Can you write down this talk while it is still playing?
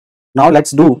Now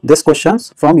let's do this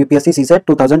questions from UPSC CSAT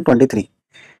 2023.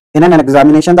 In an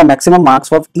examination, the maximum marks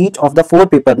for each of the four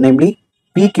paper, namely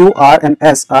P, Q, R and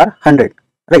S are 100.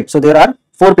 Right. So there are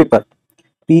four paper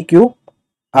P, Q,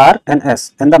 R and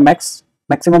S, and the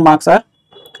maximum marks are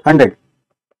 100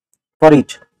 for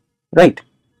each. Right.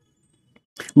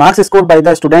 Marks scored by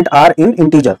the student are in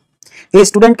integer. A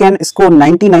student can score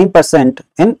 99%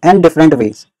 in n different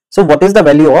ways. So what is the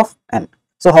value of n?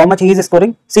 So how much he is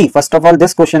scoring? See, first of all,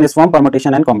 this question is from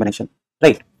permutation and combination,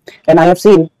 right? And I have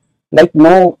seen like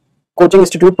no coaching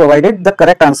institute provided the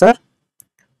correct answer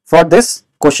for this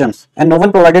questions, and no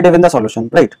one provided even the solution,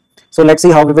 right? So let's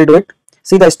see how we will do it.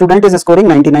 See, the student is scoring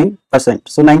 99%.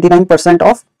 So 99%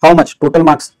 of how much? Total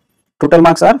marks. Total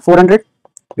marks are 400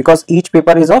 because each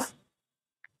paper is of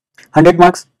 100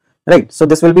 marks, right? So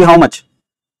this will be how much?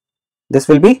 This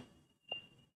will be,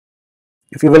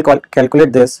 if you will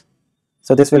calculate this,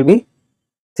 so this will be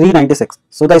 396.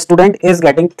 So the student is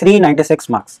getting 396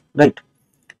 marks, right?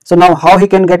 So now how he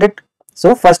can get it?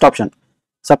 So first option,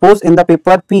 suppose in the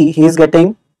paper P he is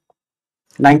getting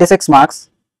 96 marks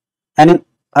and in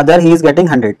other he is getting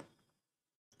 100,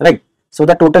 right? So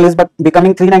the total is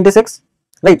becoming 396,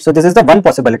 right? So this is the one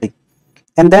possibility,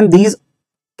 and then these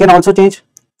can also change.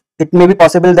 It may be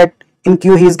possible that in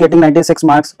Q he is getting 96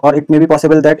 marks, or it may be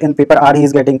possible that in paper R he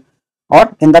is getting,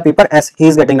 or in the paper S he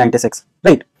is getting 96,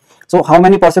 right? So how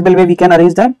many possible way we can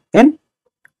arrange them? In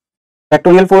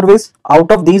factorial 4 ways.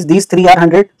 Out of these three are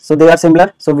 100, so they are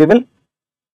similar, so we will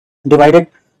divide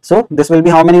it. So this will be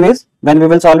how many ways when we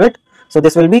will solve it? So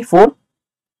this will be 4,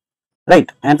 right?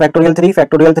 And factorial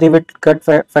 3 will cut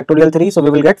factorial 3, so we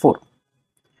will get 4,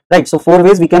 right? So 4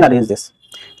 ways we can arrange this.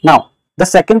 Now the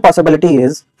second possibility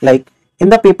is like in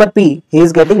the paper P he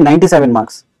is getting 97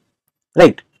 marks,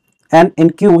 right? And in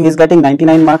Q he is getting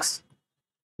 99 marks,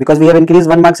 because we have increased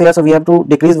 1 marks here, so we have to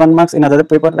decrease 1 marks in other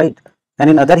paper, right? And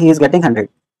in other he is getting 100.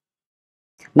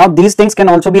 Now these things can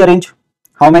also be arranged.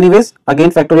 How many ways?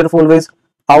 Again factorial 4 ways.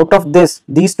 Out of this,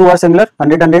 these two are similar,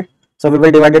 100, so we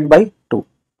will divide it by 2.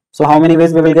 So how many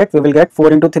ways we will get? We will get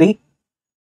 4 into 3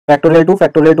 factorial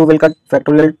 2 will cut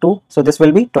factorial 2, so this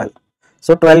will be 12.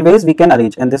 So 12 ways we can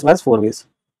arrange, and this was 4 ways,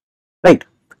 right?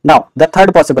 Now the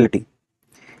third possibility.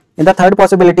 In the third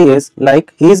possibility is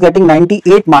like he is getting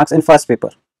 98 marks in first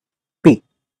paper P,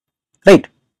 right?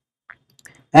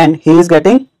 And he is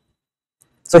getting,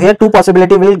 so here two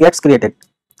possibility will gets created,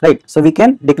 right? So we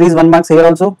can decrease 1 marks here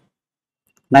also,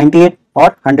 98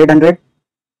 or 100.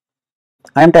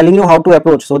 I am telling you how to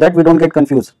approach so that we don't get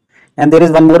confused. And there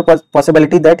is one more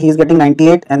possibility that he is getting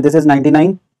 98 and this is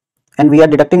 99, and we are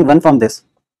deducting 1 from this,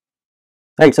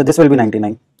 right? So this will be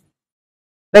 99,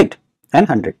 right? And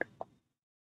 100.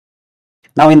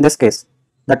 Now in this case,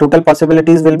 the total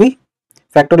possibilities will be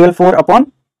factorial 4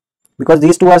 upon, because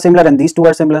these two are similar and these two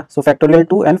are similar, so factorial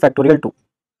 2 and factorial 2.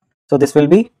 So this will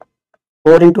be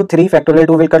 4 into 3 factorial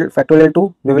 2 will cut factorial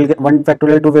 2, we will get 1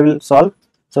 factorial 2 we will solve,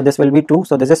 so this will be 2,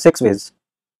 so this is 6 ways,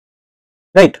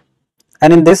 right?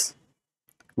 And in this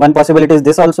one possibility is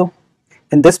this also.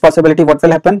 In this possibility what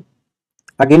will happen?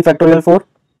 Again factorial 4,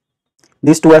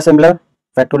 these two are similar,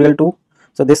 factorial 2,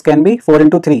 so this can be 4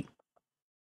 into 3,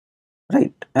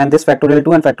 right? And this factorial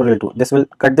 2 and factorial 2, this will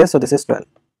cut this, so this is 12.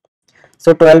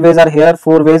 So 12 ways are here,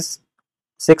 4 ways,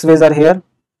 6 ways are here,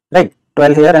 right?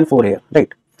 12 here and 4 here,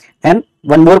 right? And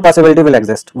one more possibility will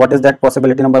exist. What is that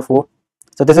possibility? Number 4.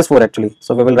 So this is 4 actually,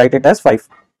 so we will write it as 5.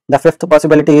 The fifth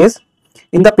possibility is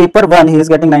in the paper 1 he is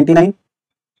getting 99,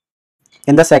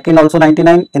 in the second also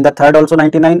 99, in the third also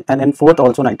 99, and in fourth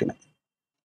also 99,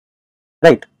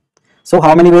 right? So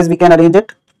how many ways we can arrange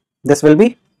it? This will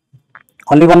be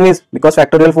only one ways, because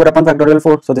factorial 4 upon factorial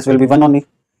 4, so this will be 1 only,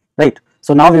 right?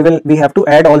 So now we have to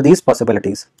add all these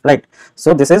possibilities, right?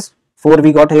 So this is 4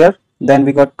 we got here, then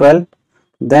we got 12,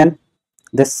 then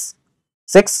this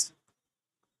 6,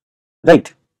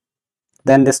 right?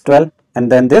 Then this 12,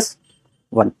 and then this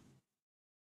 1,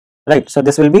 right? So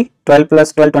this will be 12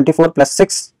 plus 12, 24 plus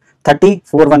 6, 30,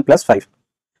 4, 1 plus 5.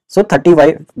 So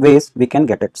 30 ways we can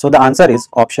get it. So the answer is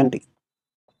option D.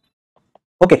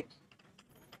 Okay.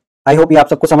 I hope ये आप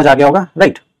सबको समझ आ गया होगा,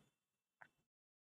 right?